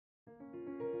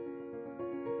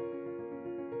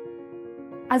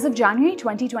As of January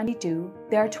 2022,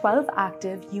 there are 12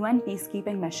 active UN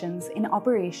peacekeeping missions in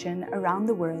operation around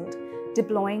the world,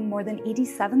 deploying more than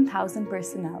 87,000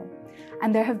 personnel,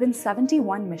 and there have been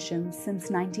 71 missions since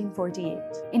 1948.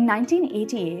 In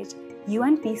 1988,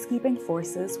 UN peacekeeping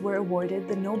forces were awarded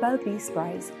the Nobel Peace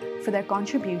Prize for their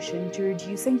contribution to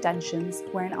reducing tensions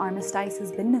where an armistice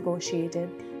has been negotiated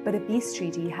but a peace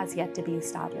treaty has yet to be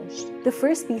established. The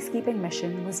first peacekeeping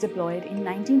mission was deployed in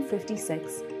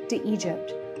 1956 to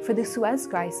Egypt for the Suez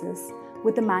Crisis,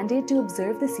 with the mandate to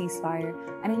observe the ceasefire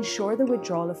and ensure the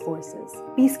withdrawal of forces.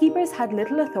 Peacekeepers had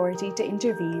little authority to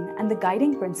intervene, and the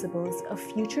guiding principles of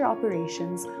future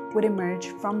operations would emerge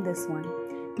from this one,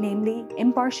 namely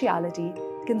impartiality,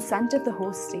 consent of the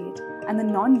host state, and the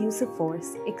non-use of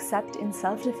force except in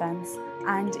self-defense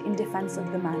and in defense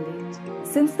of the mandate.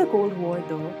 Since the Cold War,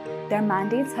 though, their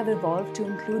mandates have evolved to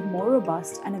include more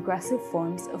robust and aggressive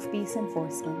forms of peace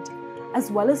enforcement,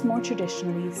 as well as more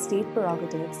traditionally state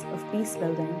prerogatives of peace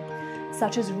building,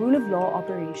 such as rule of law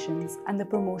operations and the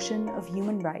promotion of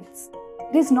human rights.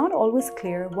 It is not always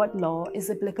clear what law is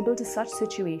applicable to such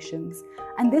situations,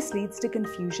 and this leads to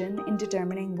confusion in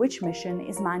determining which mission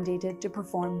is mandated to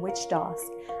perform which task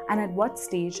and at what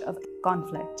stage of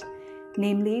conflict,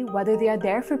 namely whether they are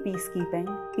there for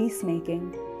peacekeeping,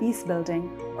 peacemaking, peace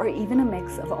building, or even a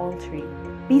mix of all three.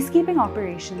 Peacekeeping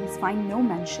operations find no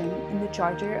mention in the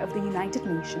Charter of the United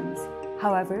Nations.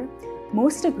 However,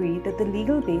 most agree that the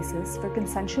legal basis for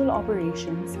consensual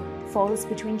operations falls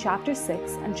between Chapter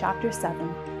 6 and Chapter 7,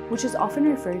 which is often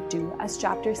referred to as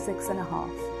Chapter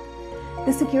 6.5.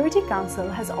 The Security Council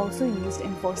has also used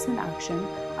enforcement action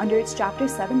under its Chapter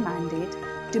 7 mandate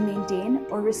to maintain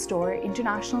or restore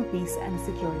international peace and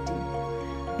security.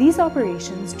 These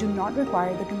operations do not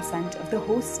require the consent of the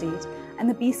host state, and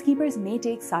the peacekeepers may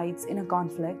take sides in a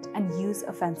conflict and use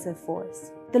offensive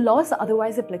force. The laws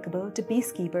otherwise applicable to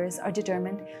peacekeepers are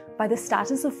determined by the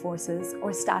status of forces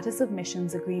or status of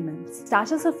missions agreements.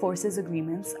 Status of forces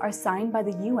agreements are signed by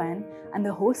the UN and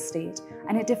the host state,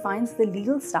 and it defines the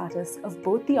legal status of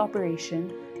both the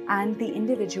operation and the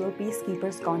individual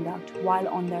peacekeepers' conduct while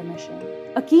on their mission.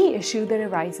 A key issue that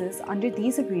arises under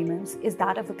these agreements is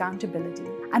that of accountability.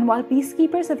 And while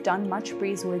peacekeepers have done much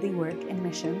praiseworthy work in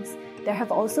missions, there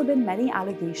have also been many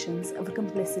allegations of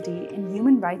complicity in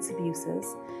human rights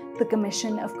abuses, the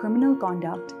commission of criminal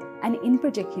conduct, and in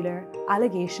particular,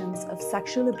 allegations of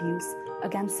sexual abuse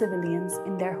against civilians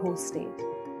in their host state.